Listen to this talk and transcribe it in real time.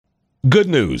Good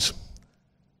news.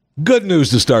 Good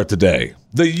news to start today.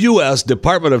 The U.S.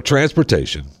 Department of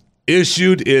Transportation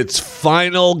issued its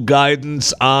final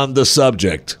guidance on the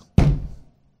subject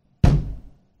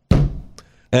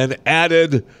and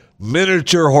added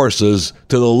miniature horses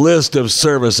to the list of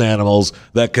service animals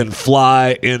that can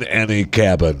fly in any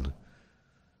cabin.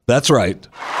 That's right.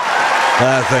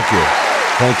 Thank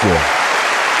you.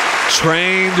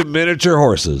 Trained miniature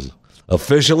horses,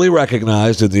 officially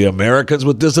recognized in the Americans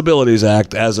with Disabilities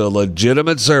Act as a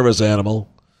legitimate service animal.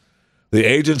 The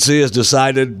agency has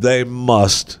decided they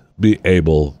must be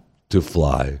able to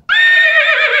fly.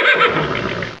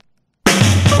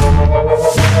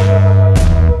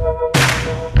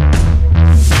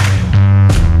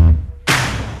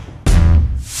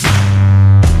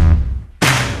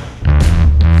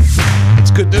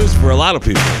 It's good news for a lot of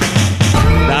people.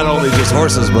 Not only just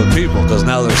horses, but people, because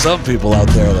now there's some people out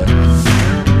there that,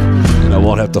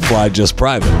 won't have to fly just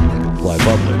private. They can fly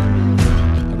public.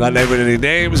 I'm not naming any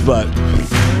names, but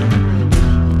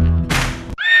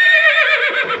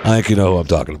I think you know who I'm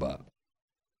talking about.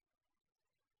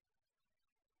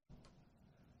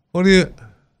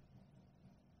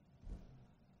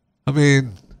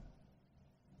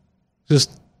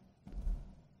 Just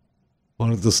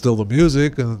wanted to distill the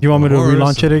music. And you want me to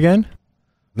relaunch it again?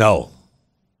 No.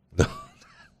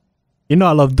 You know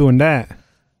I love doing that.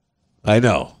 I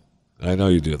know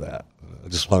you do that. I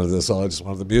just wanted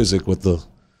the music with the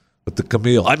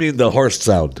Camille. I mean the horse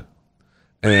sound.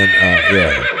 And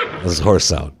this horse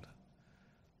sound.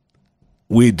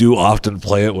 We do often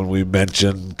play it when we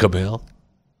mention Camille.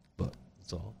 But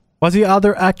that's all. What's the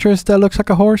other actress that looks like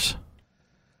a horse?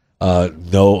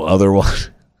 No other one.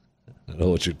 I know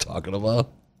what you're talking about.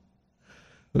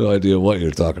 No idea what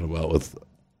you're talking about with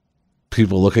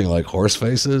people looking like horse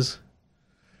faces.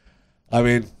 I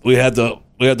mean, we had the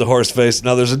horse face.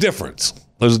 Now there's a difference.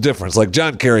 Like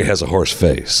John Kerry has a horse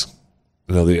face.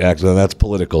 The actor, that's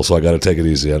political, so I got to take it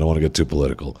easy. I don't want to get too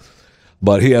political.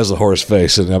 But he has a horse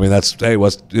face, and I mean that's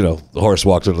what's the horse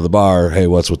walked into the bar. Hey,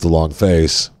 what's with the long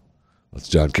face? That's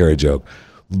a John Kerry joke.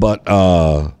 But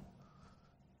I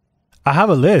have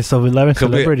a list of 11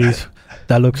 celebrities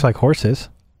that looks like horses.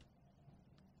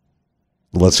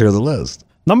 Let's hear the list.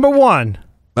 Number 1.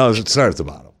 No, start at the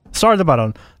bottom. Start at the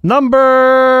bottom.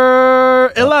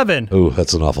 Number 11.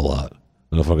 That's an awful lot.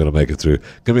 I don't know if I'm going to make it through.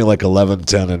 Give me like 11,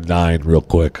 10, and 9 real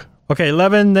quick. Okay,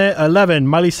 11,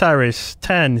 Miley Cyrus.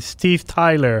 10, Steve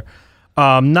Tyler.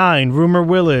 9, Rumor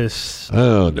Willis.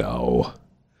 Oh, no.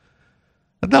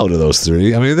 No to those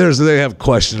 3. I mean, they have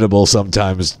questionable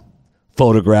sometimes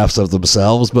photographs of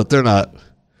themselves, but they're not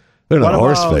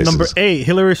horse faces. Number 8,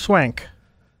 Hilary Swank.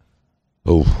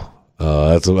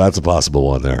 That's a possible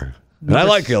one there. And I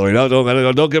like Hillary.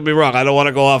 Don't get me wrong. I don't want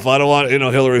to go off. I don't want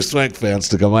Hillary Swank fans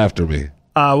to come after me.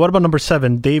 What about number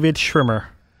 7, David Schwimmer?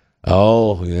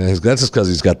 Oh, yeah. That's just because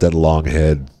he's got that long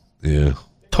head. Yeah.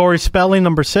 Tori Spelling,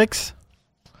 number 6.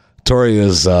 Tori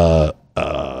is What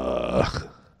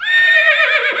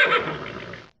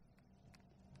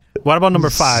about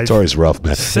number 5? Tori's rough,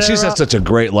 man. And she's had such a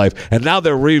great life. And now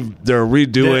they're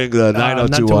redoing the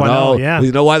 90210. Yeah.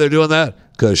 You know why they're doing that?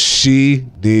 Because she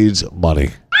needs money.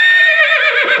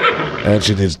 And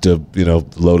she needs to,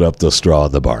 load up the straw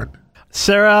in the barn.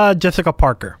 Sarah Jessica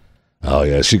Parker. Oh,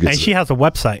 yeah. She has a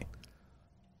website.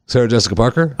 Sarah Jessica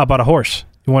Parker? About a horse.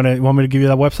 You want me to give you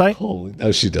that website? Holy,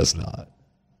 no, she does not.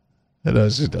 No,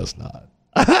 she does not.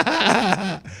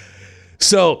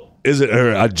 So, is it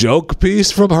a joke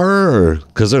piece from her?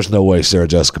 Because there's no way Sarah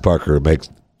Jessica Parker makes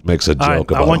a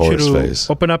joke about horse face. I want you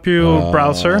to open up your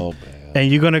browser, and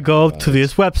you're going to go to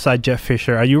this website, Jeff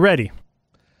Fisher. Are you ready?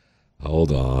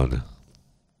 Hold on.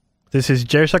 This is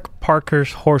Jessica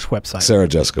Parker's horse website. Sarah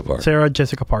Jessica Parker. Sarah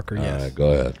Jessica Parker, yes. All right,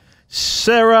 go ahead.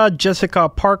 Sarah Jessica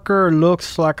Parker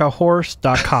looks like a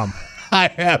horse.com. I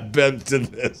have been to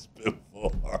this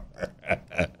before.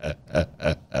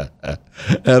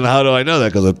 And how do I know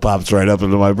that? Because it pops right up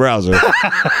into my browser.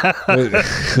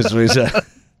 Which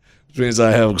means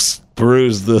I have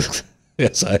perused the...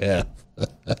 Yes, I have.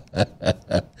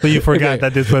 But you forgot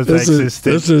that this website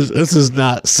existed. This is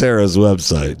not Sarah's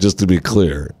website, just to be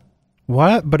clear.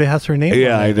 What? But it has her name.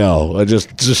 Yeah, I know.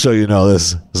 Just so you know,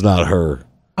 this is not her.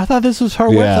 I thought this was her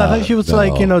website. I thought she was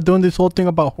doing this whole thing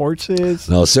about horses.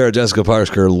 No, Sarah Jessica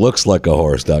Parker looks like a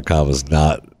horse.com is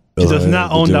not. She does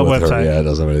not own that website. Her. Yeah, it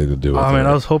doesn't have anything to do with her. I mean,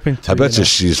 I was hoping to. I bet you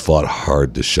she's fought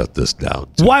hard to shut this down.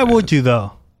 Why would you,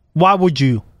 though? Why would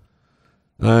you?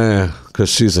 Because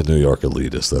she's a New York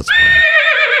elitist. That's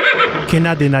why.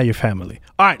 Cannot deny your family.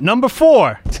 All right, number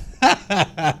 4.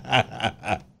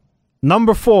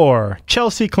 Number 4,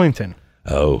 Chelsea Clinton.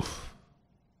 Oh.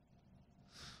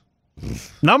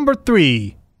 Number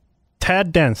 3,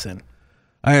 Ted Danson.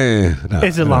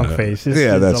 It's a long face.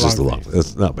 That's just a long face.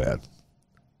 It's not bad.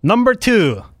 Number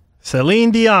 2,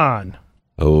 Celine Dion.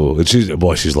 Oh, and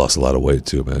she's lost a lot of weight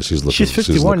too, man. She's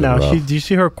 51 now. Do you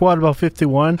see her quad about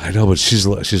 51? I know, but she's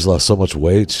lost so much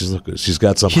weight. She's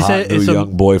got some hot new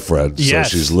young boyfriend.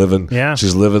 Yes. So she's living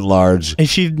large. And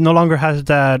she no longer has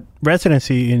that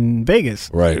residency in Vegas.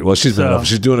 Right. Well, she's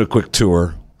doing a quick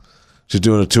tour. She's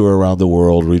doing a tour around the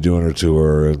world, redoing her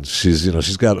tour, and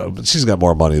she's got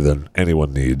more money than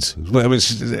anyone needs. I mean,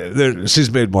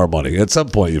 she's made more money. At some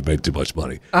point, you've made too much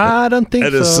money. I don't think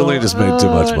so. And Selena's made too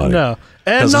much money. No.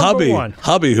 Because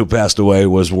Hubby, who passed away,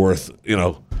 was worth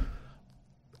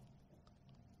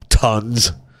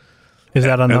tons. Is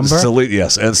that a number?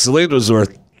 Yes, and Celine was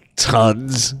worth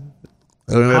tons.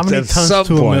 How many tons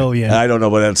to a million? I don't know,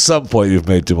 but at some point you've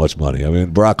made too much money. I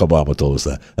mean, Barack Obama told us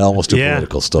that. Almost too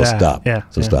political. Stop.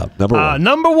 Stop. Number 1.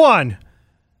 Number 1,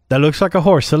 that looks like a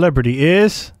horse celebrity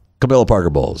is Camilla Parker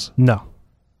Bowles. No.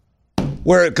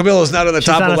 Where Camilla's not in the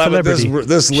top 11.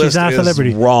 This list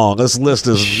is wrong. This list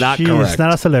is not correct. She's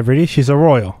not a celebrity. She's a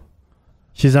royal.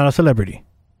 She's not a celebrity.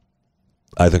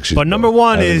 I think she's. But number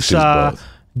 1 is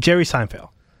Jerry Seinfeld.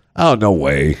 Oh, no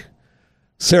way.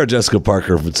 Sarah Jessica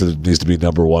Parker needs to be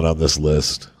number 1 on this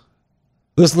list.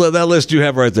 That list you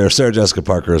have right there, Sarah Jessica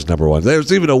Parker is number 1.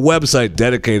 There's even a website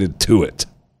dedicated to it.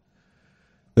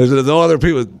 There's no other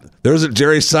people. There's a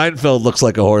Jerry Seinfeld looks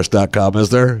like a horse.com,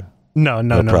 is there? No.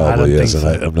 Probably I don't is, think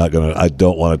so. and I'm not gonna. I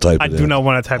don't want to type it in. I do not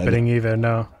want to type it in either.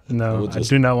 No. I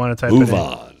do not want to type it in. Move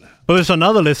on. But there's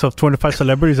another list of 25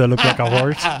 celebrities that look like a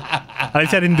horse. At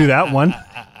least I didn't do that one.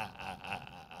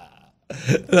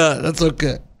 That's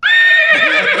okay.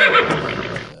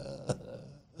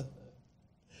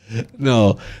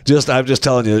 No, I'm just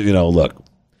telling you, look,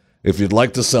 if you'd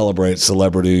like to celebrate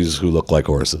celebrities who look like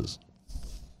horses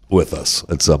with us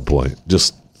at some point,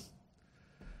 just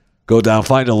go down,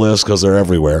 find a list because they're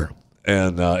everywhere.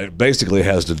 And it basically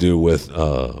has to do with,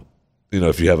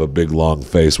 if you have a big, long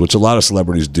face, which a lot of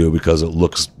celebrities do because it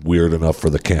looks weird enough for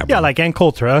the camera. Yeah, like Ann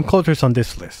Coulter. Ann Coulter's on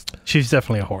this list. She's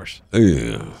definitely a horse.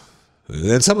 Yeah.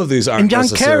 And some of these aren't. And John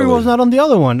Kerry was not on the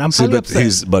other one. I'm probably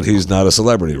upset. But he's not a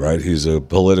celebrity, right? He's a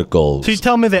political. So you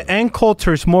tell me that Ann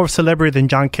Coulter is more of a celebrity than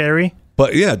John Kerry?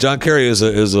 But yeah, John Kerry is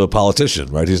a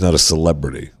politician, right? He's not a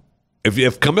celebrity.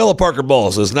 If Camilla Parker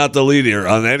Bowles is not the leader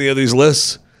on any of these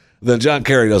lists, then John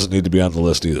Kerry doesn't need to be on the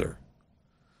list either.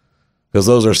 Because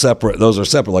those are separate,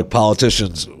 like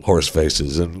politicians' horse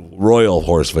faces and royal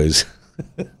horse faces.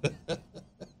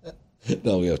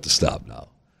 No, we have to stop now.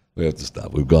 We have to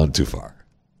stop. We've gone too far.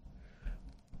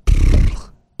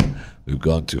 We've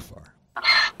gone too far.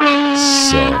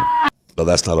 So, but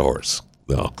that's not a horse.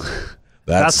 No.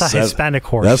 That's a Hispanic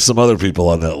horse. That's some other people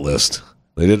on that list.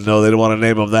 They didn't want to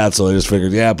name them that, so they just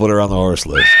figured, put her on the horse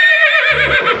list.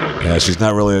 Yeah, she's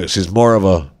not really, she's more of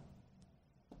a,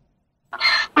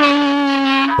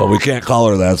 but we can't call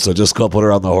her that, so just put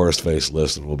her on the horse face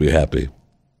list and we'll be happy.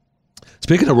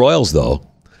 Speaking of royals, though,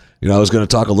 I was going to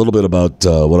talk a little bit about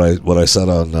what I said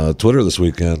on Twitter this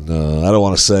weekend. I don't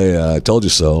want to say I told you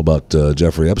so about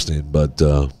Jeffrey Epstein, but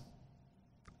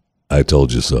I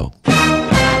told you so.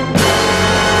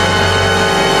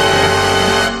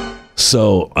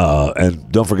 So,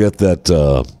 and don't forget that,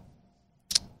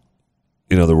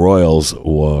 the royals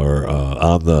were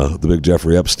on the big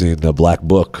Jeffrey Epstein black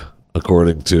book,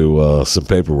 according to some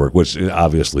paperwork, which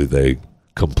obviously they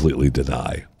completely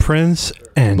deny. Prince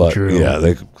Andrew. But, yeah,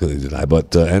 they completely deny.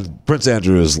 But and Prince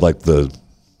Andrew is like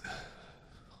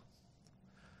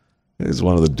he's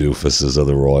one of the doofuses of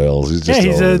the royals. He's just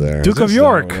he's over a there. Duke of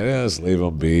York. Just leave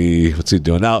him be. What's he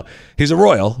doing now? He's a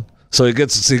royal, so he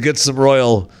gets some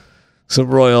royal.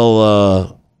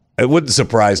 It wouldn't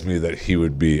surprise me that he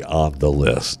would be on the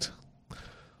list.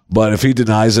 But if he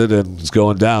denies it and is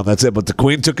going down, that's it. But the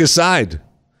Queen took his side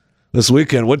this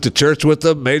weekend, went to church with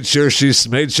them, made sure she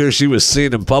was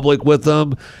seen in public with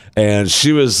them, and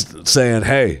she was saying,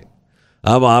 "Hey,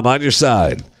 I'm on your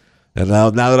side. And now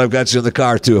that I've got you in the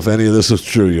car too, if any of this is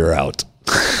true, you're out.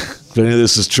 If any of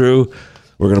this is true,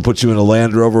 we're going to put you in a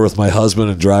Land Rover with my husband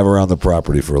and drive around the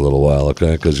property for a little while,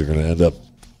 okay? Because you're going to end up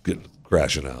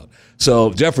crashing out."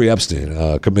 So Jeffrey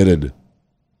Epstein committed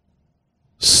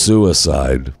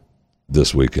suicide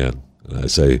this weekend. And I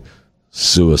say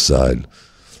suicide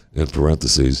in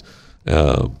parentheses.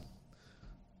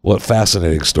 What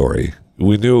fascinating story.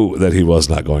 We knew that he was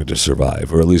not going to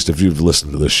survive, or at least if you've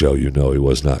listened to the show, you know he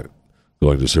was not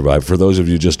going to survive. For those of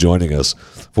you just joining us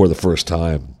for the first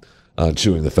time on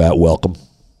Chewing the Fat, welcome.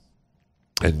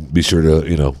 And be sure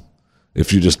to,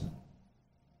 if you just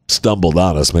stumbled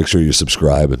on us, make sure you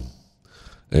subscribe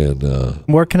And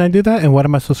where can I do that? And what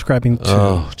am I subscribing to?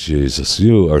 oh, Jesus.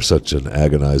 You are such an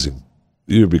agonizing...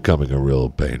 You're becoming a real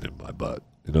pain in my butt.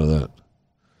 You know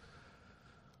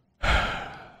that?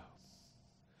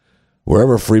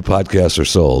 Wherever free podcasts are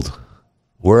sold,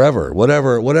 wherever,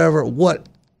 whatever, wherever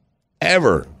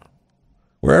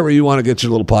you want to get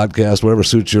your little podcast, whatever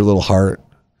suits your little heart,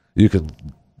 you can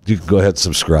go ahead and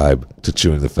subscribe to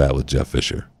Chewing the Fat with Jeff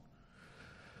Fisher.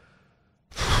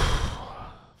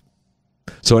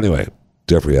 So anyway,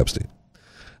 Jeffrey Epstein.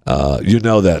 You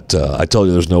know that I told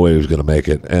you there's no way he was going to make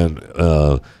it, and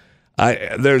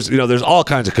there's all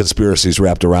kinds of conspiracies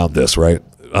wrapped around this, right?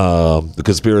 The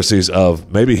conspiracies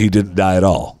of maybe he didn't die at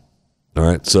all. All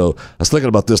right, so I was thinking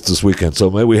about this weekend. So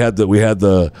maybe we had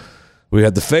the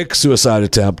fake suicide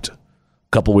attempt a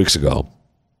couple weeks ago.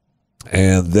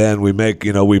 And then they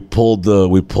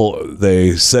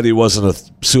said he wasn't a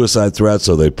suicide threat,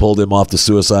 so they pulled him off the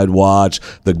suicide watch.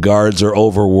 The guards are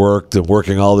overworked and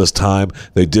working all this time.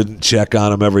 They didn't check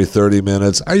on him every 30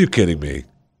 minutes. Are you kidding me?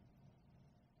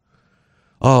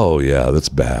 Oh, yeah, that's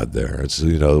bad there. It's,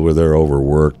 where they're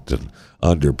overworked and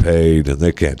underpaid, and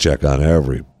they can't check on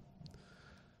every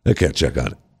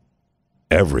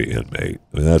inmate.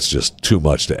 I mean, that's just too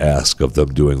much to ask of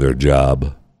them doing their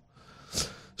job.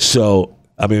 So,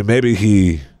 I mean, maybe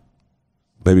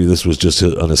this was just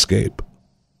an escape.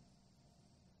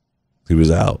 He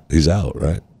was out. He's out,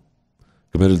 right?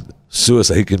 Committed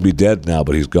suicide. He can be dead now,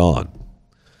 but he's gone.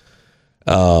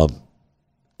 Or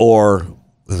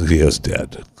he is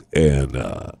dead. And,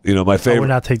 my favorite... I would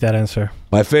not take that answer.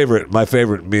 My favorite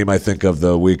meme I think of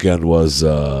the weekend was...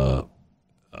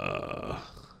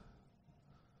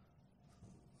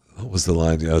 what was the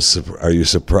line? Are you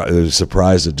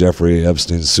surprised at Jeffrey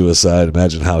Epstein's suicide?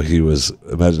 Imagine how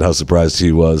surprised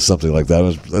he was. Something like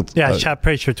that. Chad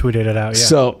Preacher tweeted it out. Yeah.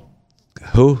 So,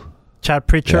 who? Chad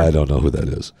Preacher. Yeah, I don't know who that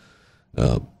is.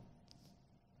 I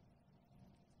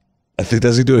think,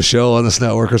 does he do a show on this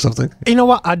network or something? You know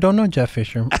what? I don't know Jeff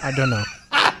Fisher. I don't know.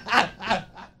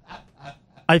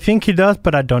 I think he does,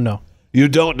 but I don't know. You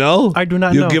don't know? I do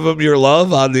not know. You give him your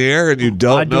love on the air and you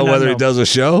don't know whether he does a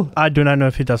show? I do not know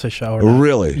if he does a show or not.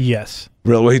 Really? Yes.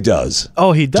 Really? Well, he does.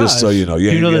 Oh, he does? Just so you know.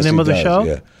 Yeah, do you know the name of the show?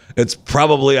 Yeah. It's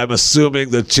probably, I'm assuming,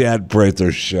 the Chad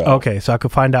Prather show. Okay, so I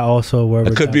could find out also where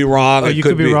it could be wrong. Oh, you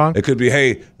could be wrong? It could be,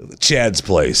 hey, Chad's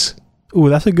place. Ooh,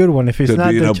 that's a good one. If it's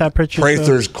not the Chad Prather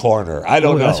Prather's Corner. I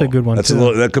don't know. That's a good one,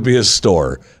 too. That could be his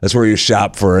store. That's where you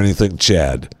shop for anything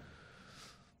Chad.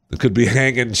 It could be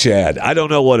Hanging Chad. I don't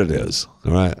know what it is.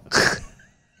 All right.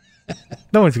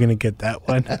 No one's going to get that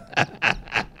one.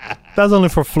 That's only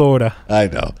for Florida. I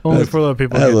know. Only Florida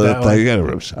people get that one. You got a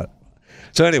rim shot.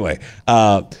 So anyway,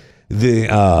 thank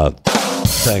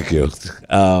you.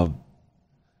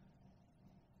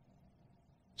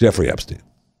 Jeffrey Epstein.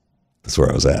 That's where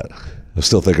I was at. I'm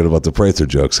still thinking about the Prather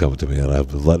jokes coming to me, and I've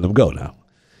been letting them go now.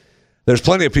 There's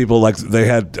plenty of people, like they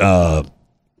had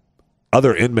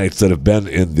other inmates that have been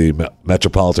in the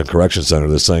Metropolitan Correction Center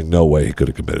that's saying no way he could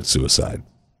have committed suicide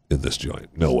in this joint.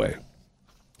 No way.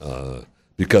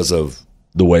 Because of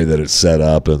the way that it's set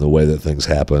up and the way that things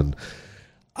happen.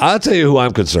 I'll tell you who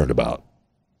I'm concerned about.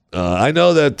 I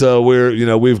know that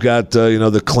we've got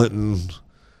the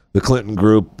Clinton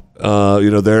group,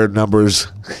 their numbers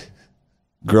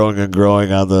growing and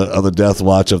growing on the death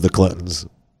watch of the Clintons.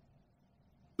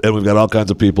 And we've got all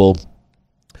kinds of people.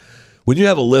 When you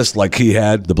have a list like he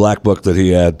had, the black book that he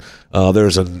had,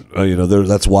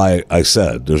 that's why I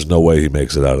said there's no way he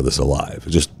makes it out of this alive.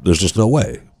 There's just no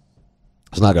way.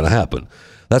 It's not going to happen.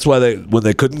 That's why when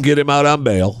they couldn't get him out on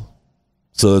bail,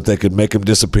 so that they could make him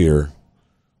disappear,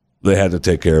 they had to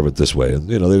take care of it this way, and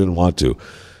they didn't want to.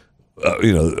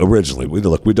 Originally, we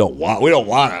don't want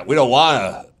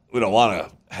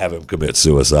to have him commit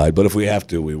suicide, but if we have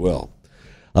to, we will.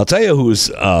 I'll tell you who's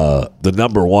the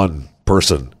number one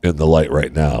person in the light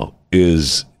right now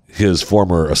is his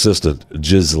former assistant,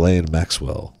 Ghislaine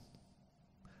Maxwell.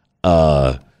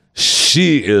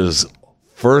 She is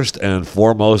first and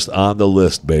foremost on the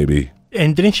list, baby.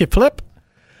 And didn't she flip?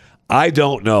 I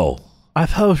don't know. I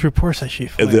thought it was reports that she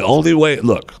flipped. The only way,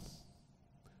 look,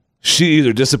 she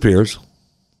either disappears,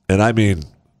 and I mean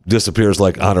disappears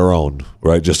like on her own,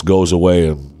 right? Just goes away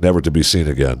and never to be seen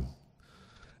again.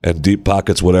 And deep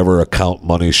pockets whatever account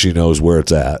money she knows where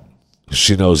it's at.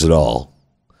 She knows it all.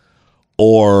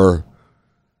 Or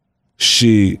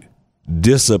she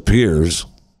disappears,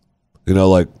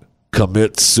 like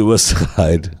commits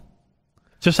suicide.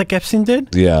 Just like Epstein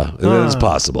did? Yeah, it's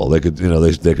possible. They could,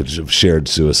 they could have shared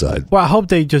suicide. Well, I hope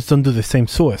they just don't do the same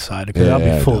suicide because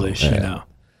that'd be foolish,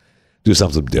 Do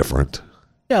something different.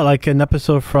 Yeah, like an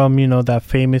episode from, that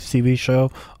famous TV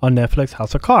show on Netflix,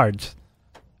 House of Cards.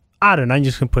 I don't know. I'm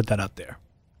just going to put that out there.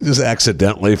 Just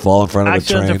accidentally fall in front of a train.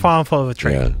 Accidentally fall in front of a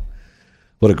train. Yeah.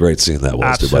 What a great scene that was,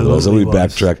 Absolutely by the way. So we was.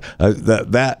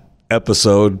 backtrack. That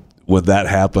episode, when that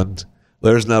happened,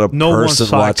 there's not a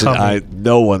person watching.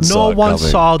 No one saw it coming. No one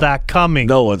saw that coming.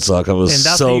 No one saw it coming. It was and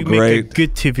that's so how you great. Make a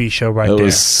good TV show right It there.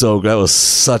 that was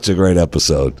such a great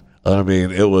episode. I mean,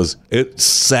 it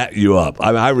sat you up. I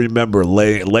mean, I remember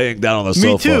laying down on the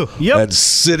sofa too. Yep. and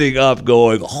sitting up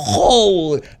going,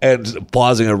 holy, and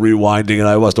pausing and rewinding, and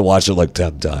I must have watched it like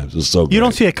 10 times. It was so great. You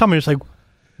don't see it coming. It's like,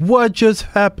 what just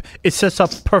happened? It sets up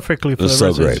perfectly for the rest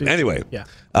of the season. Anyway, yeah.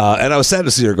 And I was sad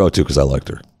to see her go, too, because I liked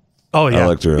her. Oh, yeah. I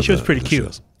liked her. She was pretty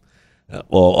cute.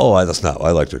 That's not. I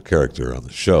liked her character on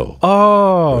the show.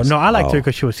 Oh, no, I liked her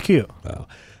because she was cute. Wow.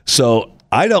 So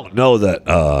I don't know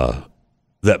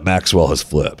that Maxwell has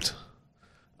flipped.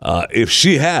 If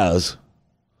she has,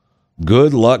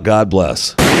 good luck, God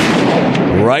bless.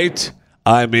 Right?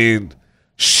 I mean,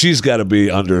 she's got to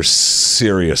be under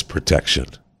serious protection.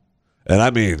 And I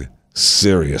mean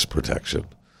serious protection.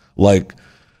 Like,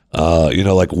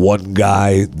 like one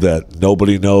guy that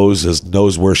nobody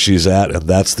knows where she's at, and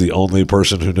that's the only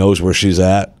person who knows where she's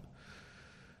at.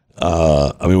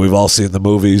 I mean, we've all seen the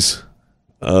movies.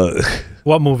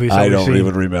 What movies? I don't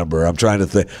even remember. I'm trying to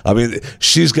think. I mean,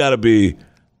 she's got to be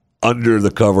under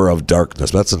the cover of darkness.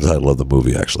 That's the title of the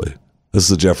movie, actually. This is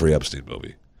the Jeffrey Epstein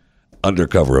movie, Under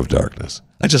Cover of Darkness.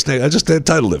 I just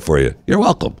entitled it for you. You're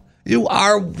welcome. You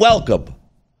are welcome.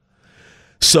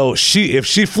 So if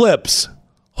she flips,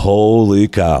 holy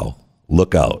cow,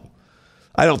 look out.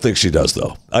 I don't think she does,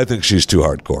 though. I think she's too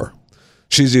hardcore.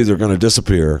 She's either going to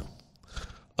disappear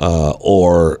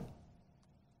or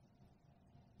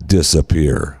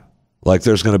disappear. Like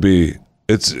there's going to be,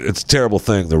 it's a terrible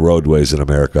thing, the roadways in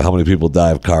America. How many people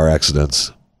die of car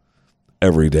accidents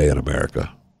every day in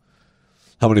America?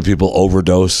 How many people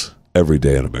overdose every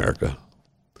day in America?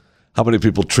 How many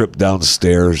people trip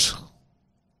downstairs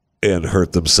and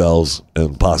hurt themselves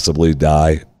and possibly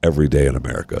die every day in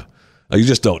America? You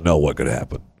just don't know what could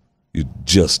happen. You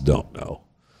just don't know.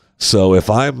 So if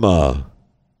I'm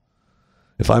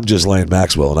Ghislaine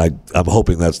Maxwell, and I'm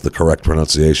hoping that's the correct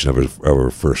pronunciation of her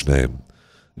first name,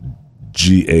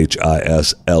 Ghislaine,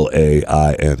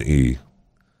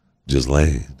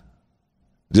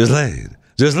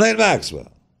 Ghislaine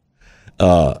Maxwell.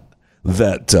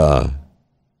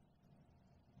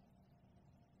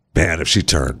 Man, if she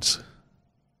turns,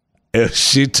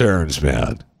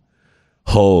 man,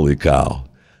 holy cow,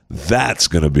 that's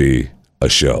going to be a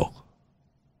show.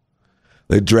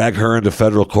 They drag her into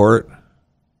federal court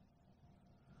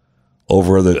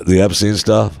over the Epstein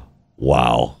stuff.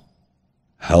 Wow.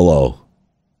 Hello.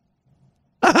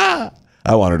 I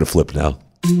want her to flip now.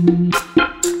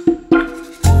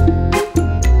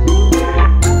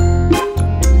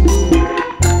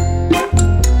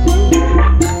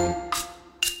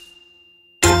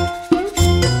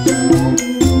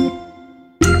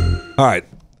 All right.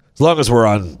 As long as we're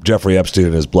on Jeffrey Epstein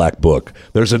and his black book,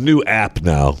 there's a new app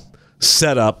now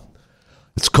set up.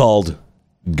 It's called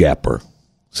Gapper.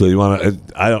 So you want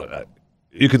to,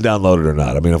 you can download it or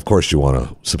not. I mean, of course you want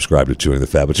to subscribe to Chewing the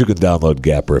Fat, but you can download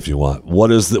Gapper if you want.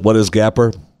 What is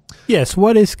Gapper? Yes,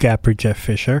 what is Gapper, Jeff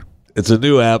Fisher? It's a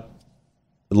new app.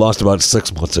 It launched about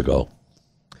 6 months ago.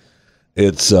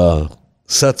 It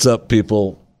sets up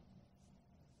people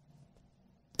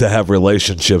to have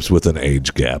relationships with an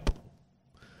age gap.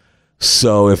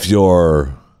 So if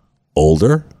you're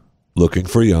older, looking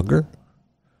for younger,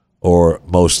 or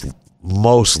mostly,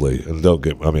 and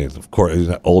of course, you're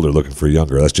not older looking for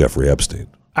younger, that's Jeffrey Epstein.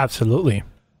 Absolutely.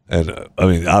 And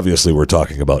obviously we're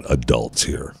talking about adults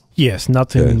here. Yes,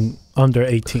 nothing under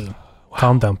 18. Wow.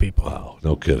 Calm down, people. Wow,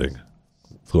 no kidding.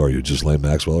 Who are you, Ghislaine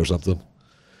Maxwell or something?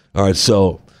 All right,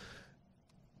 so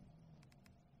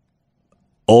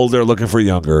older looking for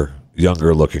younger,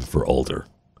 younger looking for older.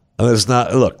 And it's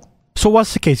not, look. So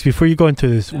what's the case? Before you go into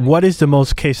this, what is the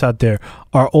most case out there?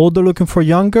 Are older looking for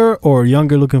younger or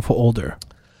younger looking for older?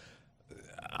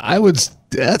 That's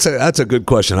a good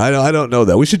question. I don't know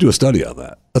that. We should do a study on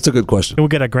that. That's a good question. Can we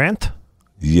get a grant?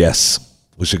 Yes.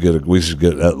 We should get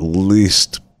at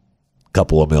least a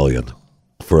couple of million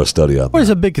for a study on that. What is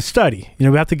a big study? We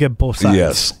have to get both sides.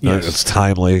 Yes. It's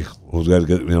timely. We've got to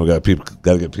get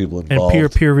people involved.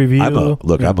 And peer review. I'm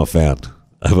a fan.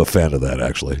 I'm a fan of that,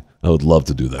 actually. I would love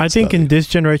to do that. I think in this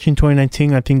generation,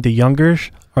 2019, I think the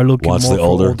youngers are looking more for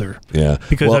older. Yeah.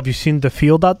 Because have you seen the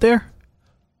field out there?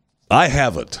 I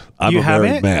haven't. I'm a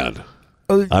married man.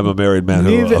 I'm a married man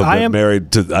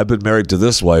I've been married to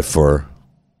this wife for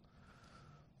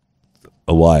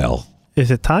a while. Is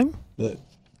it time?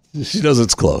 She knows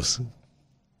it's close.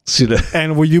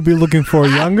 And will you be looking for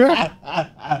younger?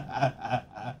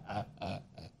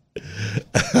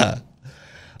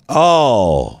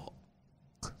 Oh,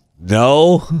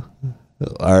 no.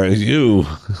 Are you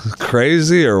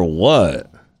crazy or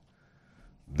what?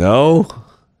 No.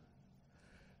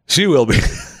 She will be.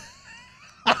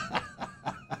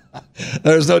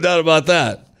 There's no doubt about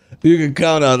that. You can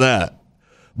count on that.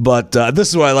 But this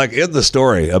is what I like in the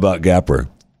story about Gapper.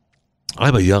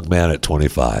 I'm a young man at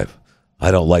 25.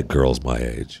 I don't like girls my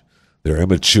age. They're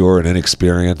immature and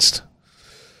inexperienced.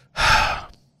 I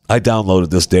downloaded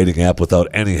this dating app without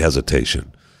any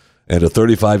hesitation. And a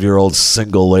 35-year-old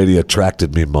single lady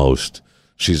attracted me most.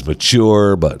 She's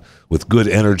mature, but with good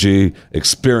energy,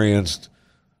 experienced,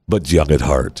 but young at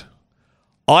heart.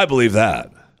 I believe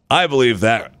that. I believe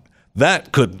that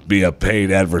couldn't be a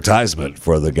paid advertisement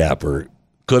for the Gapper,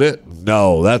 could it?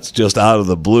 No, that's just out of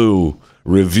the blue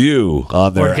review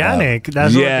on their organic. app.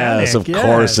 That's yes, organic. Of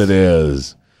course it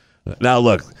is. Now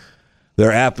look,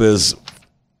 their app is.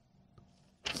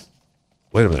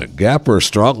 Wait a minute. Gapper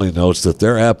strongly notes that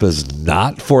their app is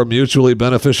not for mutually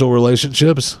beneficial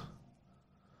relationships,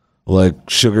 like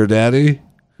sugar daddy.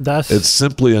 It's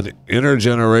simply an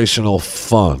intergenerational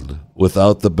fun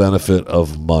without the benefit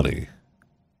of money.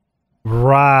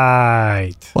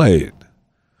 Right. Wait.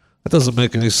 That doesn't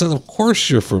make any sense. Of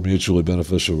course you're for mutually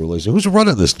beneficial relationships. Who's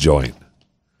running this joint?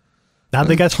 Now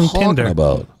they got from Tinder.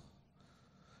 About?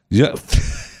 Yeah.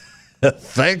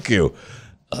 Thank you.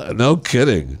 No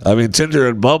kidding. I mean, Tinder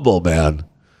and Bumble, man.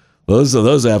 Those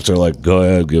apps are like, go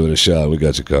ahead, give it a shot. We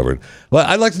got you covered. Well,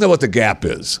 I'd like to know what the gap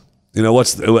is. You know,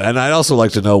 and I'd also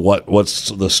like to know what's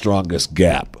the strongest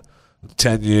gap.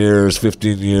 10 years,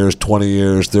 15 years, 20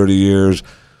 years, 30 years,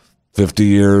 50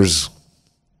 years.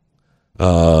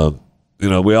 You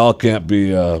know, we all can't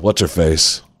be what's her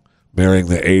face marrying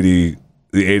the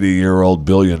 80-year-old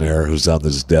billionaire who's on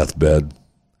his deathbed.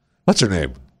 What's her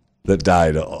name? That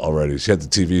died already. She had the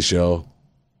TV show.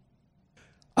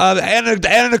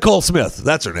 Anna Nicole Smith.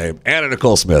 That's her name. Anna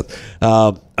Nicole Smith.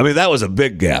 I mean, that was a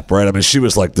big gap, right? I mean, she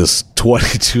was like this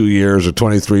 22 years or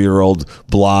 23-year-old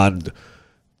blonde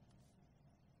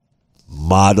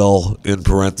model in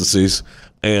parentheses.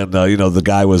 And, you know, the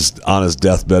guy was on his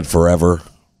deathbed forever.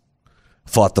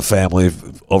 Fought the family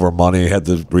over money, had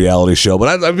the reality show.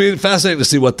 But I mean, fascinating to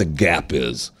see what the gap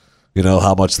is. You know,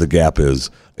 how much the gap is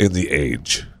in the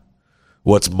age.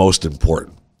 What's most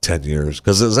important? 10 years.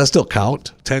 Because does that still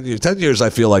count? 10 years, I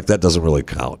feel like that doesn't really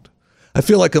count. I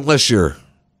feel like unless you're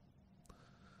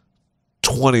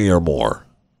 20 or more,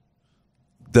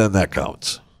 then that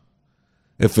counts.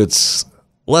 If it's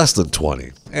less than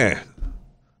 20,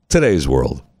 today's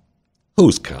world,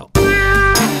 who's count?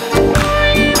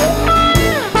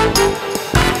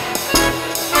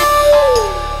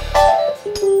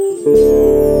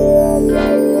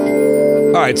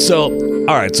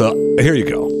 All right, so here you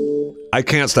go. I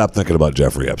can't stop thinking about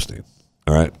Jeffrey Epstein.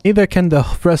 All right. Neither can the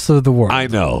rest of the world. I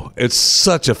know. It's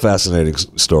such a fascinating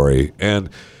story, and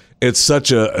it's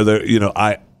such a, you know,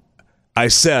 I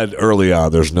said early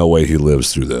on, there's no way he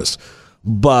lives through this,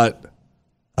 but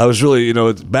I was really, you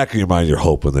know, back in your mind, you're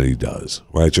hoping that he does,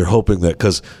 right? You're hoping that,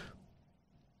 because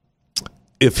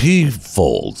if he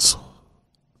folds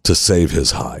to save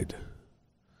his hide,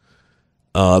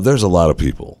 there's a lot of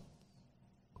people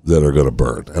that are going to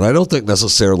burn. And I don't think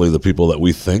necessarily the people that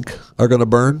we think are going to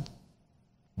burn,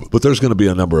 but there's going to be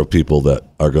a number of people that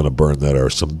are going to burn that are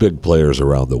some big players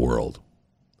around the world.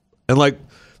 And like,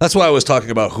 that's why I was talking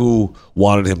about who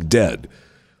wanted him dead.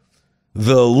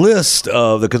 The list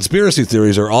of the conspiracy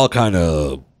theories are all kind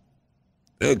of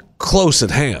close at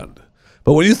hand.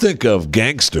 But when you think of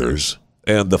gangsters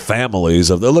and the families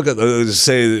of the, look at,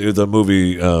 say the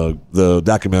movie, the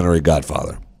documentary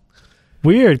Godfather.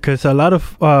 Weird, because a lot of,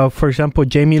 for example,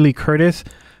 Jamie Lee Curtis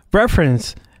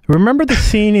reference. Remember the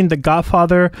scene in The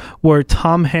Godfather where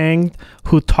Tom Hanks,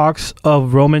 who talks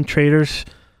of Roman traitors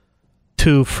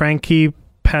to Frankie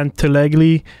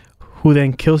Panteligli, who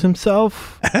then kills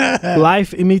himself?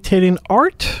 Life imitating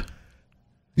art?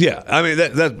 Yeah, I mean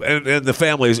and the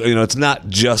families. You know, it's not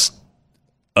just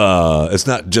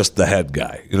the head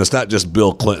guy. You know, it's not just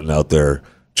Bill Clinton out there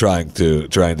trying to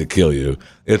kill you.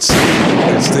 It's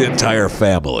the entire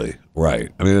family,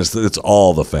 right? I mean, it's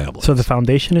all the family. So the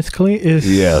foundation is clean.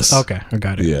 Yes. Okay, I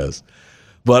got it. Yes,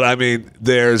 but I mean,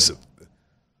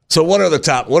 so what are the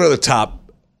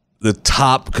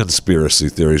top conspiracy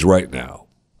theories right now?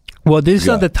 Well, this is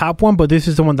not the top one, but this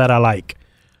is the one that I like.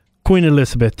 Queen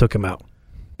Elizabeth took him out.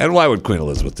 And why would Queen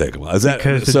Elizabeth take him out? Is that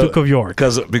Because the Duke of York.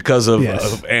 Because of,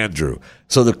 Yes. of Andrew.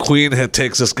 So the Queen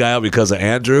takes this guy out because of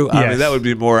Andrew? I Yes. mean, that would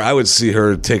be more, I would see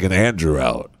her taking Andrew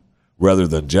out rather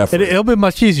than Jeffrey. It'll be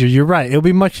much easier. You're right. It'll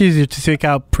be much easier to take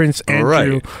out Prince Andrew.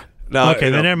 Right. No, Okay,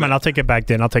 then never mind. I'll take it back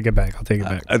then. I'll take it back. I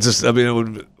mean,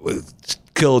 it would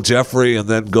kill Jeffrey and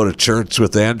then go to church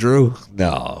with Andrew?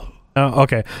 No.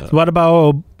 Okay. So what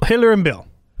about Hitler and Bill?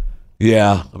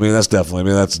 Yeah, I mean that's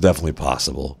definitely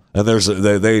possible. And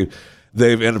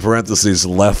they've in parentheses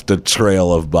left a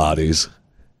trail of bodies.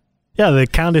 Yeah, the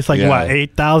count is like Yeah. what,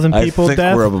 8,000 people I think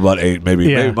dead? we're up about 8,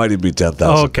 maybe it might even be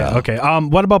 10,000. Okay.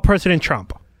 What about President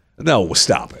Trump? No,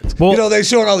 stop it. Well- They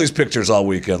showing all these pictures all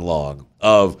weekend long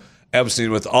of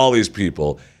Epstein with all these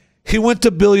people. He went to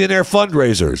billionaire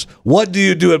fundraisers. What do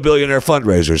you do at billionaire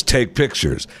fundraisers? Take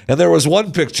pictures. And there was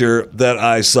one picture that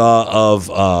I saw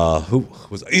of who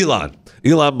was Elon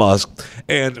Musk,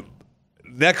 and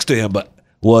next to him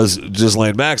was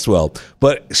Ghislaine Maxwell.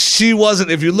 But she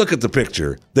wasn't. If you look at the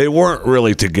picture, they weren't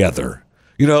really together.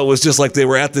 It was just like they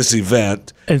were at this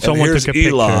event, And someone here's took a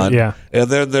picture, Elon, yeah. and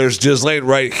then there's Ghislaine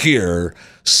right here.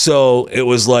 So it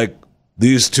was like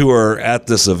these two are at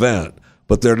this event,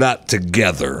 but they're not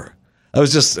together. I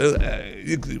was just,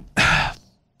 you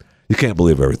can't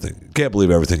believe everything. You can't believe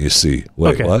everything you see.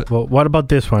 Wait, Okay. what? Well, what about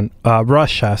this one?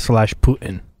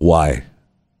 Russia/Putin. Why?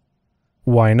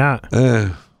 Why not?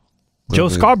 Joe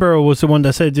Scarborough was the one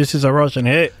that said this is a Russian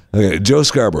hit. Okay, Joe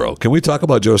Scarborough. Can we talk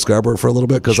about Joe Scarborough for a little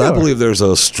bit? Because I Sure. believe there's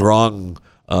a strong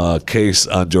case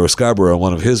on Joe Scarborough,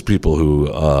 one of his people who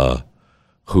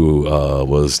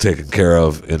was taken care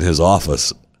of in his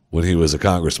office when he was a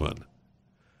congressman.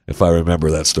 If I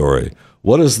remember that story.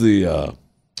 What is the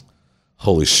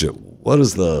holy shit? What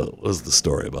is the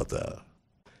story about that?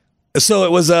 So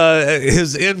it was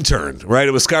his intern, right?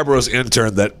 It was Scarborough's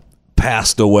intern that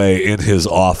passed away in his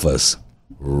office.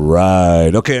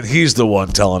 Right. Okay, and he's the one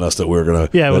telling us that we're gonna.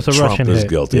 Yeah, it was a Trump Russian is hit.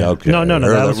 guilty. Yeah. Okay. No,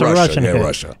 that was a Russian hit.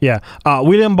 Russia. Yeah.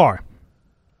 William Barr.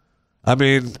 I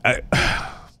mean,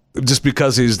 just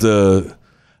because he's the.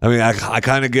 I mean, I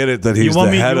kind of get it that he's the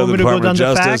head of the Department of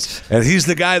Justice, and he's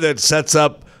the guy that sets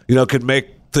up, can make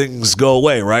things go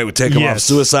away, right? We take him off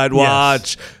suicide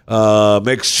watch,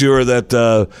 make sure that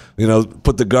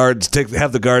put the guards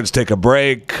have the guards take a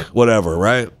break, whatever,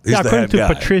 right? He's the according head to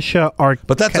guy. Patricia Arquette.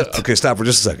 But that's okay. Stop for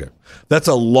just a second. That's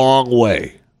a long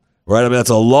way, right? I mean,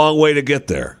 that's a long way to get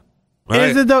there. Right?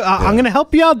 Is it though? I'm going to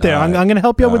help you out there. I'm going to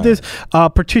help you out with this.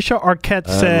 Patricia Arquette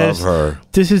says love her.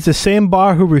 This is the same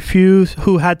Barr who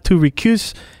had to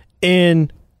recuse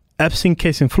in Epstein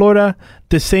case in Florida,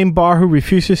 the same Barr who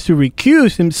refuses to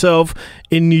recuse himself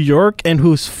in New York, and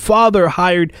whose father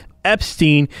hired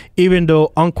Epstein even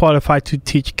though unqualified to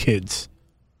teach kids.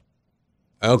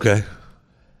 Okay.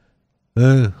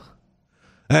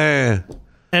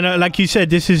 And like you said,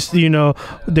 this is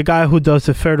the guy who does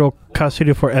the federal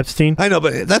custody for Epstein. I know,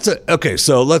 but that's okay.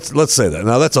 So let's say that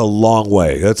now that's a long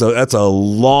way. That's a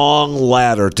long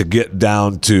ladder to get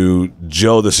down to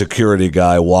Joe, the security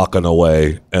guy, walking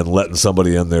away and letting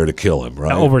somebody in there to kill him.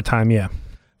 Right, Overtime, yeah.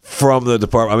 From the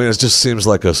department. I mean, it just seems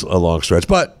like a long stretch.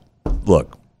 But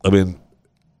look, I mean,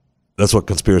 that's what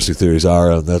conspiracy theories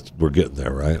are, and we're getting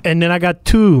there, right? And then I got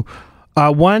two.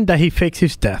 One that he fakes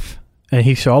his death. And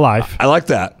he's still alive. I like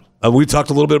that. We talked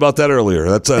a little bit about that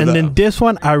earlier. Then this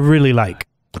one I really like.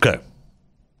 Okay.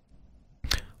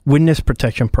 Witness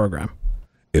protection program.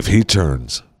 If he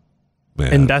turns,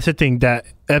 man. And that's the thing, that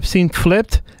Epstein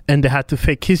flipped and they had to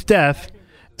fake his death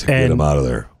to get him out of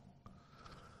there.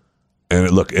 And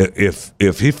look,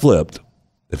 if he flipped,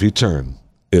 if he turned,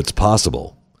 it's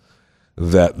possible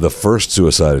that the first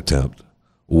suicide attempt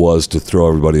was to throw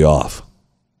everybody off.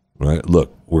 Right?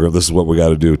 Look, this is what we got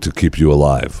to do to keep you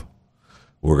alive.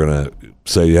 We're going to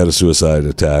say you had a suicide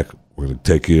attack. We're going to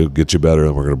take you, get you better,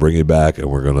 and we're going to bring you back, and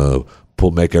we're going to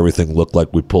make everything look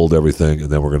like we pulled everything,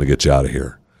 and then we're going to get you out of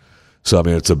here. So, I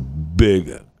mean, it's a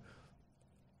big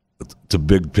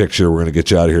picture. We're going to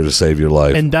get you out of here to save your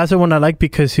life. And that's the one I like,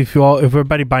 because if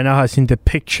everybody by now has seen the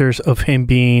pictures of him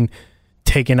being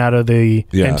taken out of the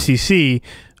MCC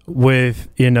with,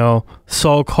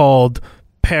 so-called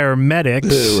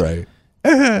paramedics.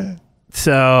 Right.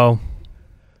 So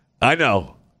I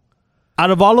know.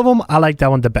 Out of all of them, I like that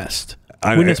one the best.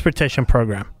 Witness protection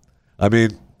program. I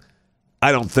mean,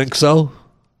 I don't think so.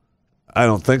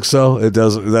 It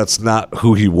doesn't. That's not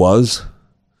who he was.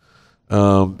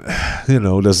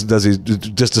 Does he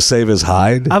just to save his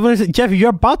hide? I was gonna say, Jeffy, you're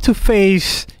about to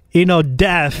face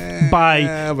death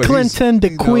by Clinton,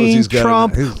 the Queen,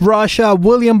 Trump, Russia,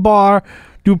 William Barr.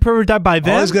 You probably die by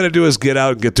them. All he's got to do is get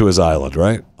out and get to his island,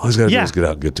 right? All he's got to do is get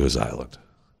out and get to his island.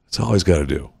 That's all he's got to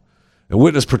do. And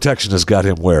witness protection has got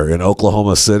him where? In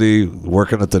Oklahoma City,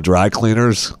 working at the dry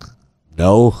cleaners?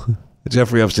 No.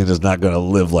 Jeffrey Epstein is not going to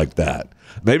live like that.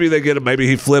 Maybe they get him, maybe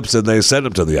he flips and they send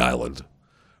him to the island.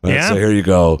 Right? Yeah. So here you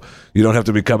go. You don't have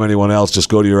to become anyone else. Just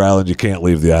go to your island. You can't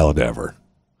leave the island ever.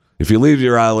 If you leave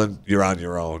your island, you're on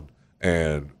your own.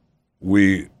 And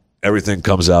everything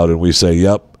comes out and we say,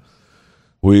 yep,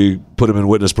 we put him in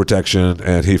witness protection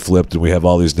and he flipped and we have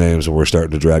all these names and we're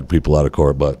starting to drag people out of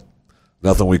court, but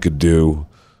nothing we could do.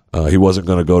 He wasn't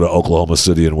going to go to Oklahoma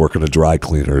City and work in a dry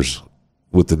cleaners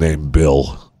with the name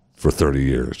Bill for 30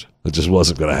 years. It just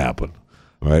wasn't going to happen.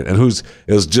 Right? And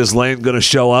is Ghislaine going to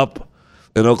show up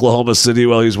in Oklahoma City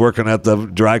while he's working at the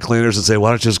dry cleaners and say, why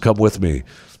don't you just come with me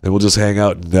and we'll just hang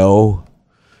out? No.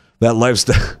 That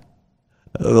lifestyle,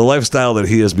 the lifestyle that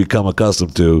he has become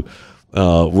accustomed to,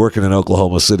 working in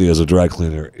Oklahoma City as a dry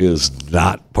cleaner, is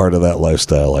not part of that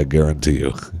lifestyle, I guarantee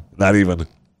you. Not even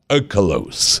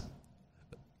close.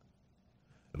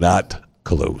 Not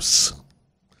close.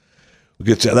 We'll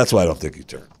get you. That's why I don't think he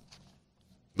turned.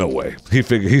 No way.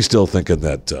 He's still thinking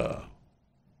that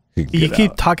he can You get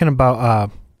keep out. talking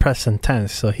about present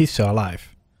tense, so he's still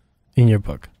alive in your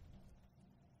book.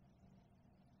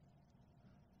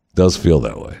 Does feel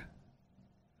that way.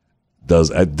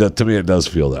 To me, it does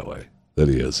feel that way, that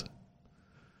he is.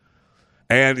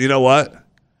 And you know what?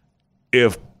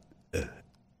 If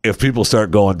people start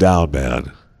going down,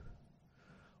 man,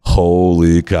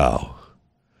 holy cow,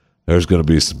 there's going to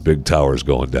be some big towers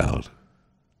going down.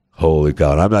 Holy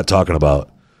cow. And I'm not talking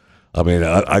about,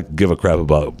 I give a crap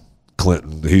about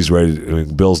Clinton. He's ready.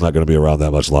 Bill's not going to be around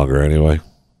that much longer anyway.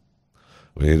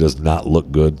 He does not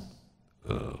look good.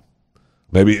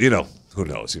 Maybe, who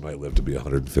knows? He might live to be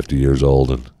 150 years old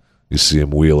and you see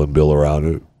him wheeling Bill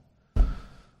around.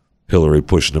 Hillary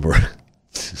pushing him around.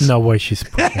 No way she's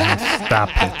pushing him. Stop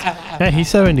it. Hey, he's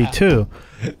 72,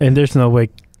 and there's no way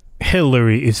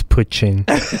Hillary is pushing.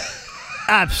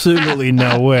 Absolutely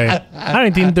no way. I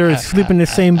don't think they're sleeping in the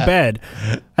same bed.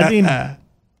 I think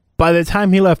by the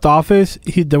time he left office,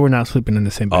 they were not sleeping in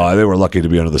the same bed. Oh, they were lucky to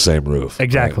be under the same roof.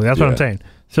 Exactly. Right? That's what I'm saying.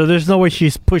 So there's no way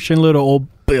she's pushing little old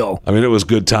Bill. It was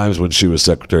good times when she was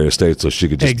Secretary of State, so she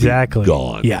could just be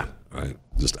gone. Yeah. Right?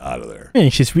 Just out of there.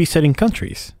 And she's resetting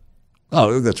countries.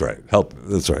 Oh, that's right.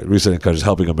 That's right. Resetting countries,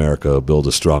 helping America build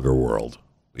a stronger world.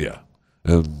 Yeah.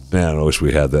 And man, I wish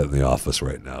we had that in the office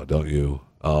right now, don't you?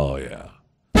 Oh, yeah.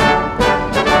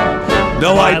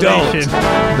 No, Violation.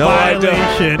 I don't. No,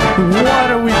 Violation. I don't.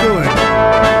 What are we doing?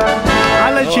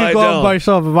 I let you go by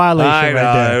yourself a violation I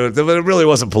know. right there. But it really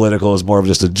wasn't political. It was more of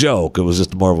just a joke. It was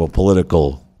just more of a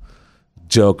political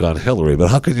joke on Hillary. But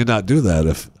how can you not do that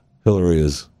if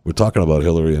we're talking about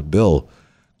Hillary and Bill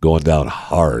going down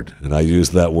hard. And I use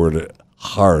that word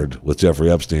hard with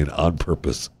Jeffrey Epstein on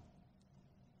purpose.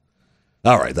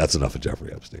 All right, that's enough of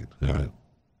Jeffrey Epstein. All right.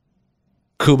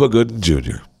 Cuba Gooding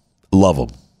Jr. Love him.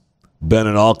 Been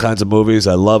in all kinds of movies.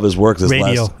 I love his work.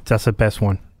 Radio, that's the best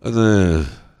one. He was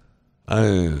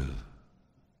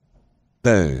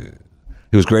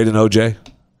great in OJ.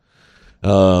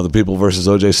 The People versus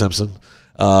OJ Simpson.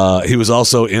 He was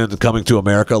also in Coming to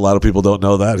America. A lot of people don't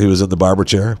know that. He was in the barber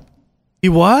chair. He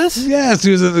was? Yes,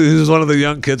 he was one of the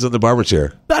young kids in the barber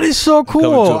chair. That is so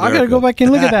cool. I got to go back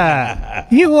and look at that.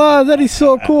 He was. That is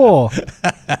so cool.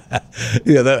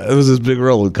 Yeah, that was his big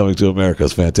role in Coming to America.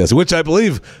 It's fantastic. Which I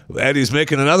believe Eddie's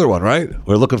making another one, right?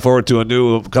 We're looking forward to a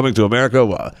new Coming to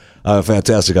America.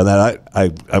 Fantastic on that.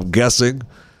 I'm guessing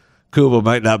Cuba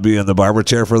might not be in the barber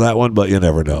chair for that one, but you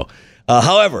never know.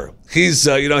 However, he's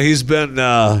been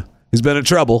in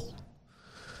trouble.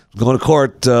 Going to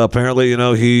court, apparently,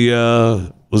 he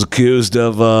was accused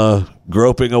of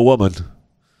groping a woman.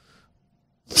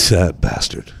 That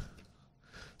bastard.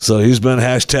 So he's been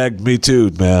hashtag Me Too,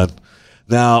 man.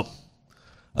 Now,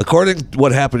 according to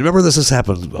what happened, remember this has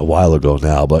happened a while ago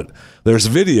now, but there's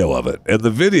video of it. And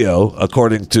the video,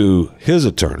 according to his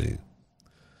attorney,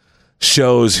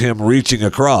 shows him reaching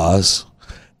across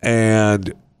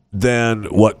and then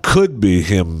what could be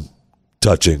him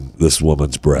touching this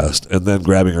woman's breast and then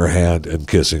grabbing her hand and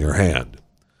kissing her hand.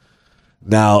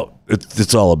 Now,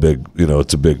 it's all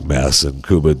it's a big mess, and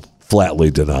Cuba flatly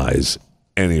denies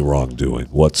any wrongdoing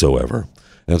whatsoever.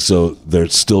 And so they're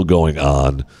still going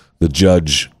on. The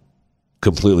judge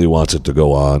completely wants it to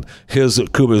go on.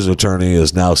 Cuba's attorney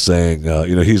is now saying,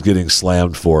 he's getting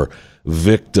slammed for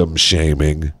victim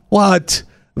shaming. What?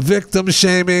 Victim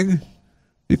shaming?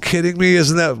 You kidding me?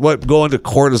 Isn't that what going to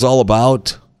court is all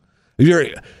about?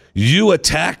 You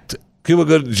attacked Cuba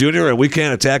Gooding Jr. and we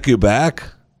can't attack you back?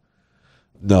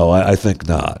 No, I think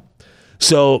not.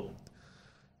 So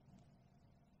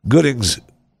Gooding's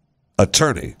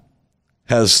attorney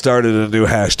has started a new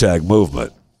hashtag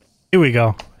movement. Here we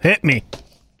go. Hit me.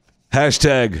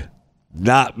 Hashtag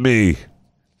not me.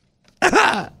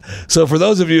 So for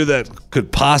those of you that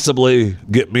could possibly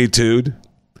get me too'd,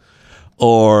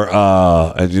 or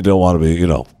and you don't want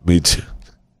to be,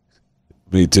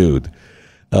 me too'd.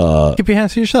 Keep your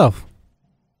hands to yourself.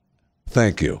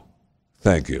 Thank you.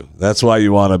 That's why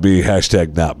you want to be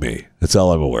hashtag not me. That's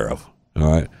all I'm aware of.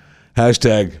 All right.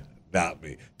 Hashtag not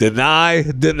me. Deny.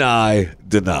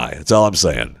 That's all I'm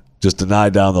saying. Just deny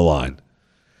down the line.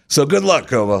 So good luck,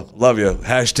 Kova. Love you.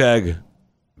 Hashtag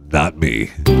not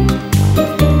me.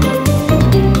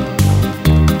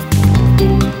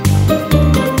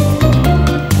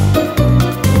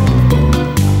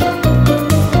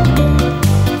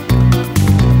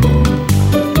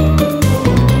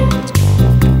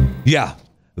 Yeah,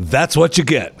 that's what you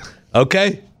get.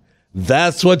 Okay?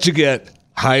 That's what you get.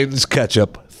 Heinz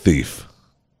Ketchup thief.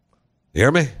 You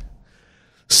hear me?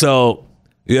 So,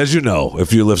 as you know,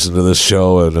 if you listen to this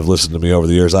show and have listened to me over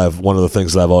the years, one of the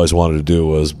things that I've always wanted to do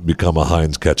was become a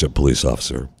Heinz Ketchup police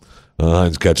officer, a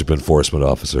Heinz Ketchup enforcement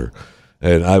officer.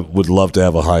 And I would love to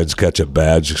have a Heinz Ketchup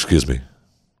badge.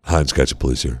 Heinz Ketchup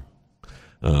police here.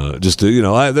 Just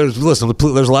to, there's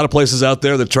a lot of places out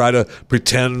there that try to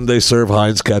pretend they serve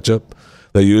Heinz Ketchup.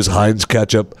 They use Heinz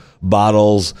Ketchup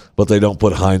bottles, but they don't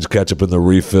put Heinz Ketchup in the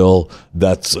refill.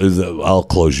 I'll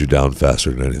close you down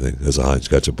faster than anything as a Heinz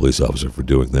Ketchup police officer for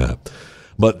doing that.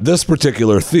 But this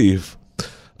particular thief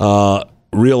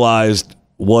realized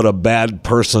what a bad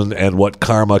person and what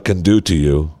karma can do to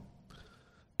you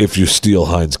if you steal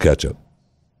Heinz Ketchup.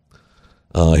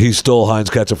 He stole Heinz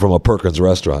Ketchup from a Perkins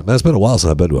restaurant. Man, it's been a while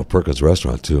since I've been to a Perkins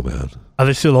restaurant too, man. Are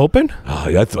they still open?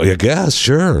 I guess,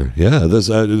 sure. Yeah, there's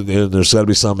got to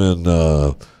be some on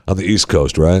the East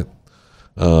Coast, right?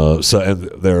 And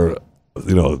they're,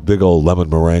 big old lemon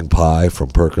meringue pie from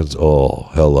Perkins. Oh,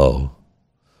 hello.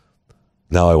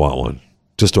 Now I want one.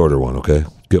 Just order one, okay?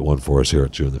 Get one for us here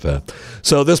at Chewing the Fat.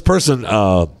 So this person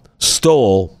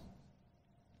stole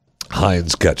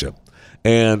Heinz Ketchup,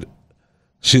 and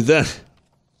she then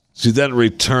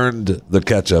returned the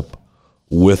ketchup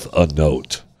with a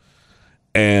note.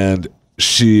 And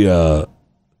she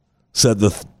said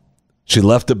she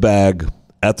left a bag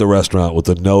at the restaurant with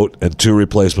a note and 2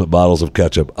 replacement bottles of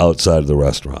ketchup outside the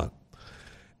restaurant.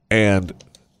 And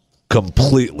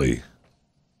completely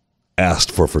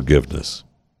asked for forgiveness.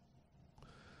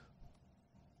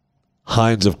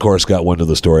 Heinz, of course, got wind of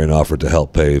the story and offered to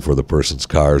help pay for the person's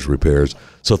car's repairs.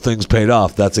 So things paid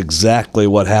off. That's exactly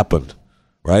what happened,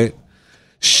 right?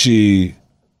 She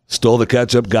stole the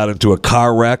ketchup, got into a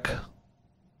car wreck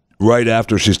right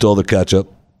after she stole the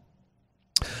ketchup.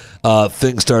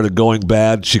 Things started going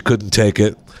bad. She couldn't take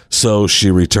it. So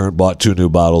she bought 2 new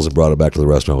bottles and brought it back to the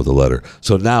restaurant with a letter.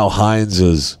 So now Heinz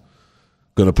is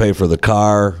going to pay for the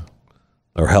car,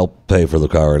 or help pay for the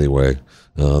car anyway.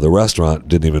 The restaurant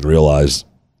didn't even realize.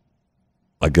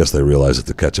 I guess they realized that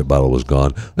the ketchup bottle was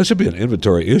gone. That should be an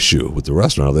inventory issue with the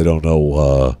restaurant. They don't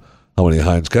know how many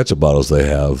Heinz ketchup bottles they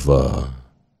have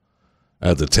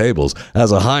at the tables.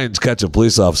 As a Heinz Ketchup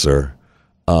police officer,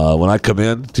 when I come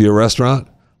in to your restaurant,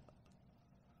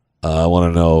 I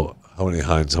want to know how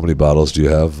many bottles do you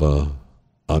have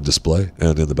on display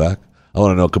and in the back? I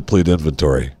want to know complete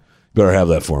inventory. You better have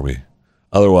that for me.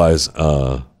 Otherwise, I'm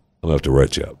going to have to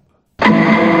write you up.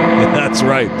 That's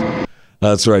right.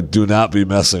 That's right. Do not be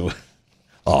messing with...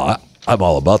 Oh, I'm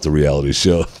all about the reality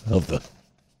show of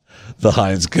the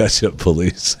Heinz Ketchup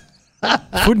police.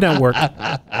 Food Network.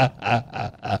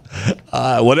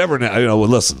 Whatever. Now,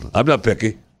 listen, I'm not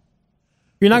picky.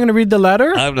 You're not going to read the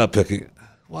letter? I'm not picky.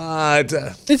 What?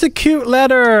 It's a cute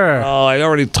letter. Oh, I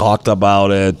already talked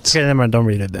about it. Okay, never mind. Don't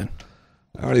read it then.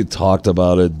 I already talked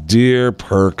about it. Dear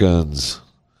Perkins,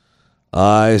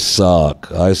 I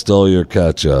suck. I stole your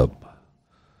ketchup.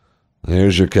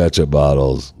 Here's your ketchup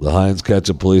bottles. The Heinz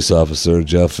Ketchup police officer,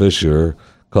 Jeff Fisher,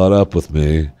 caught up with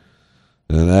me.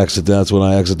 And that's when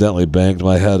I accidentally banged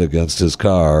my head against his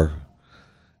car.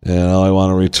 And now I want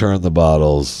to return the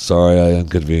bottles. Sorry I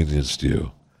inconvenienced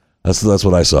you. That's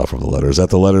what I saw from the letter. Is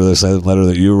that the same letter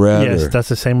that you read? Yes, that's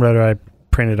the same letter I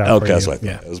printed out for you. That's what I thought.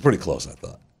 Yeah. It was pretty close, I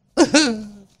thought.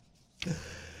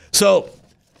 So,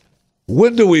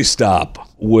 when do we stop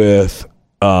with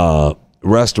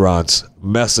restaurants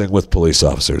messing with police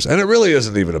officers? And it really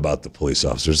isn't even about the police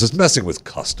officers. It's messing with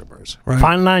customers. Right?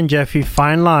 Fine line, Jeffy.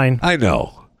 Fine line. I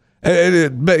know.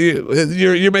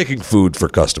 You're making food for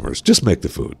customers. Just make the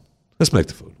food. Let's make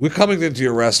the food. We're coming into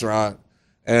your restaurant,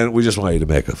 and we just want you to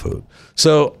make a food.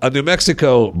 So a New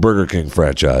Mexico Burger King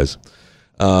franchise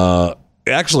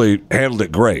actually handled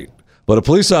it great. But a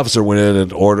police officer went in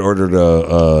and ordered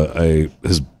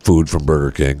his food from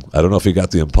Burger King. I don't know if he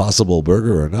got the Impossible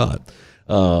Burger or not.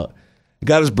 He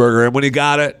got his burger, and when he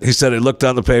got it, he said he looked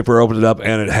on the paper, opened it up,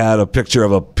 and it had a picture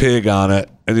of a pig on it.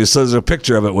 And he says there's a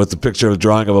picture of it with the picture of a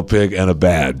drawing of a pig and a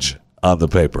badge on the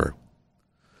paper.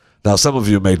 Now, some of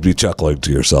you may be chuckling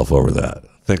to yourself over that,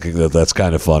 thinking that that's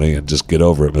kind of funny and just get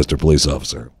over it, Mr. Police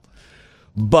Officer.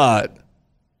 But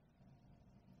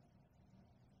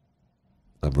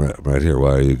I'm right here.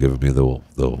 Why are you giving me the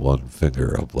one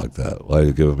finger up like that? Why are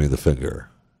you giving me the finger?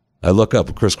 I look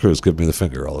up, Chris Cruz give me the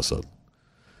finger all of a sudden.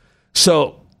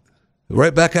 So,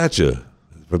 right back at you,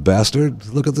 bastard.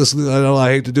 Look at this. I know I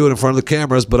hate to do it in front of the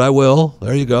cameras, but I will.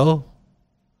 There you go.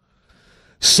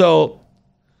 So,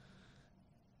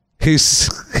 he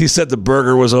said the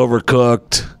burger was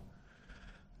overcooked.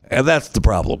 And that's the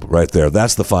problem right there.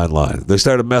 That's the fine line. They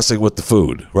started messing with the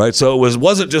food, right? So it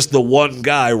wasn't just the one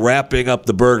guy wrapping up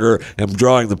the burger and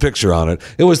drawing the picture on it.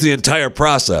 It was the entire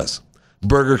process.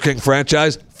 Burger King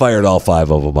franchise fired all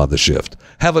 5 of them on the shift.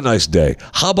 Have a nice day.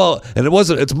 How about, and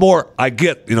it's more, I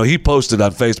get, he posted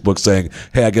on Facebook saying,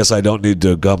 hey, I guess I don't need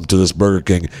to come to this Burger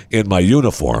King in my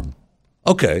uniform.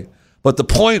 Okay. But the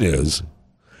point is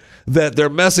that they're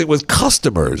messing with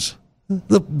customers.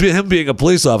 Him being a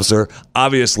police officer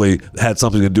obviously had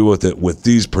something to do with it with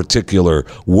these particular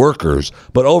workers.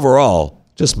 But overall,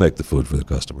 just make the food for the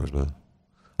customers, man.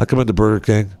 I come into Burger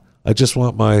King. I just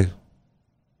want my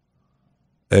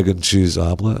egg and cheese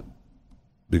omelet.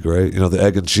 Be great. The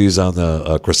egg and cheese on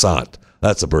the croissant.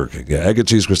 That's a Burger King. Yeah, egg and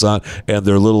cheese croissant. And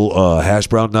their little hash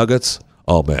brown nuggets.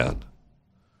 Oh, man.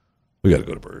 We got to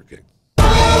go to Burger King.